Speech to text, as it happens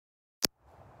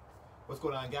What's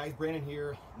going on, guys? Brandon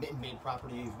here, Made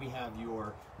Properties. We have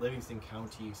your Livingston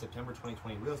County September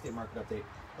 2020 real estate market update.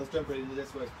 Let's jump right into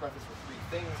this. So, as preface for three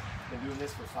things, been doing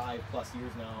this for 5+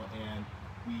 years now, and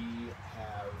we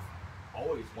have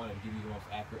always wanted to give you the most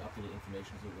accurate, updated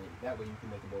information so that way you can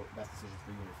make the best decisions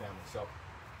for you and your family. So,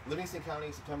 Livingston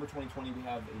County, September 2020, we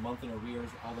have a month in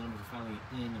arrears. All the numbers are finally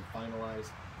in and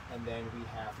finalized. And then we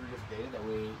have 3 years of data. That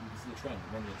way you can see the trend.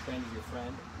 Remember, the trend is your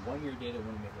friend. 1 year data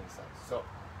wouldn't make any sense. So,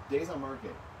 days on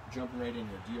market, jumping right in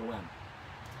here, DOM.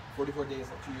 44 days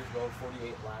 2 years ago,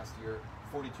 48 last year,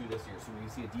 42 this year. So we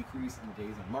see a decrease in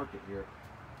days on market here.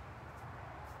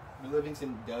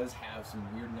 Livingston does have some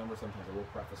weird numbers sometimes. I will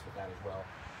preface with that as well.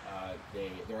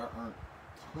 There aren't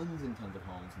tons and tons of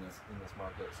homes in this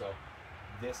market. So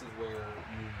this is where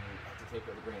you have to take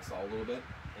it with a grain of salt a little bit,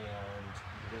 and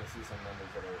you're going to see some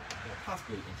numbers that are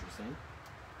possibly interesting.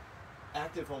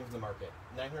 Active homes in the market,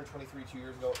 923 2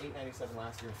 years ago, 897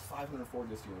 last year, 504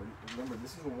 this year. Remember,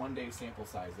 this is a 1-day sample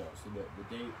size though, so the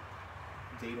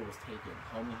data was taken.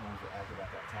 How many homes were active at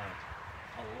that time?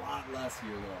 A lot less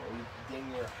here though. Dang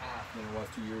near half than it was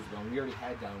 2 years ago, and we already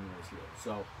had down years here.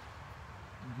 So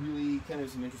really kind of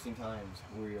some interesting times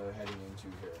we are heading into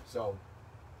here. So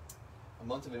a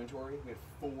month of inventory, we had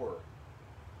 4,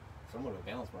 somewhat of a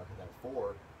balanced market then,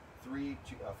 4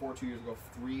 2 years ago,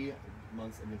 3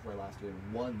 months inventory last year,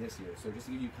 and 1 this year. So just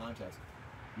to give you context,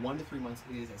 1 to 3 months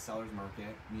is a seller's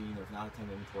market, meaning there's not a ton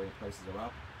of inventory and prices are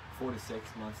up. 4 to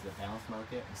 6 months is a balanced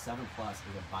market, and 7+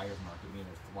 is a buyer's market, meaning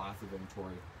there's lots of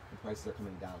inventory and prices are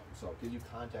coming down. So it gives you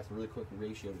context, a really quick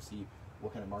ratio to see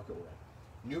what kind of market we're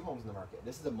in. New homes in the market.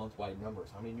 This is a month-wide numbers.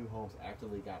 How many new homes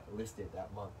actively got listed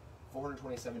that month?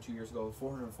 427 2 years ago,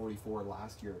 444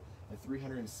 last year, and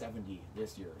 370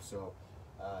 this year. So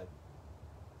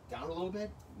down a little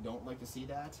bit. Don't like to see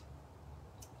that.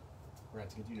 We're going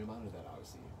to continue to monitor that,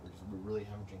 obviously. We're really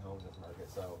hemorrhaging homes in this market,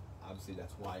 so obviously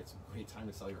that's why it's a great time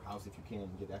to sell your house if you can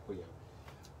and get equity out.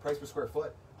 Price per square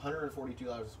foot,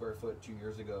 $142 a square foot 2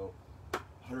 years ago,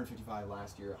 $155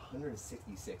 last year,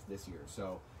 $166 this year.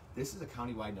 So this is a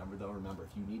countywide number, though. Remember,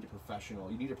 if you need a professional,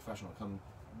 to come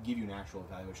give you an actual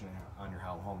evaluation on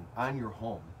your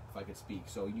home, if I could speak.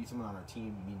 So you need someone on our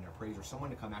team, you need an appraiser, someone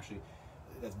to come actually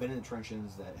that's been in the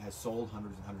trenches, that has sold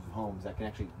hundreds and hundreds of homes, that can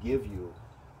actually give you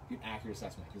an accurate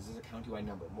assessment, because this is a countywide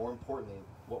number. More importantly,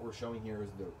 what we're showing here is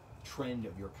the trend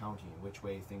of your county and which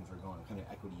way things are going, what kind of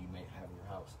equity you may have in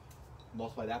your house.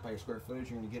 Multiply that by your square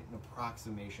footage, you're going to get an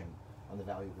approximation on the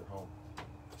value of your home.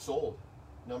 Sold,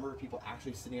 number of people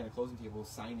actually sitting on a closing table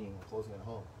signing and closing on a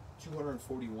home.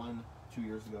 241 2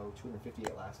 years ago,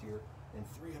 258 last year, and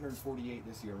 348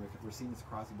 this year. We're seeing this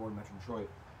across the board in Metro Detroit.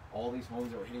 All these homes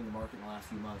that were hitting the market in the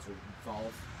last few months are all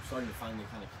starting to finally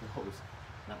kind of close.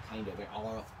 Not kind of, they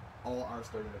all are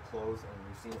starting to close, and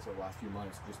we've seen this over the last few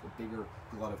months, just a bigger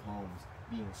glut of homes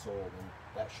being sold, and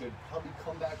that should probably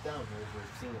come back down here as we're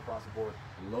seeing across the board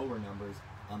lower numbers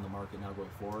on the market now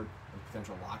going forward, and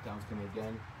potential lockdowns coming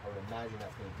again. I would imagine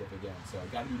that's going to dip again. So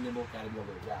got to be nimble, got to be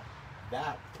able to adapt.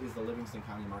 That is the Livingston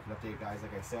County market update, guys.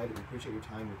 Like I said, we appreciate your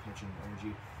time, your attention, your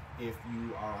energy. If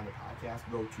you are on the podcast,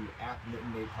 go to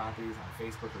 @Made Properties on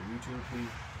Facebook or YouTube. Please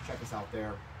check us out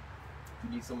there. If you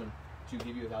need someone to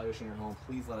give you a valuation of your home,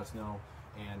 please let us know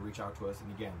and reach out to us.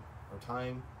 And again, our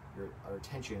time, our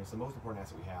attention is the most important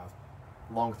asset we have,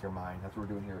 along with your mind. That's what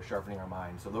we're doing here, is sharpening our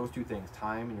mind. So those 2 things,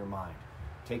 time and your mind.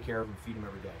 Take care of them, feed them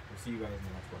every day. We'll see you guys in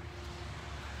the next one.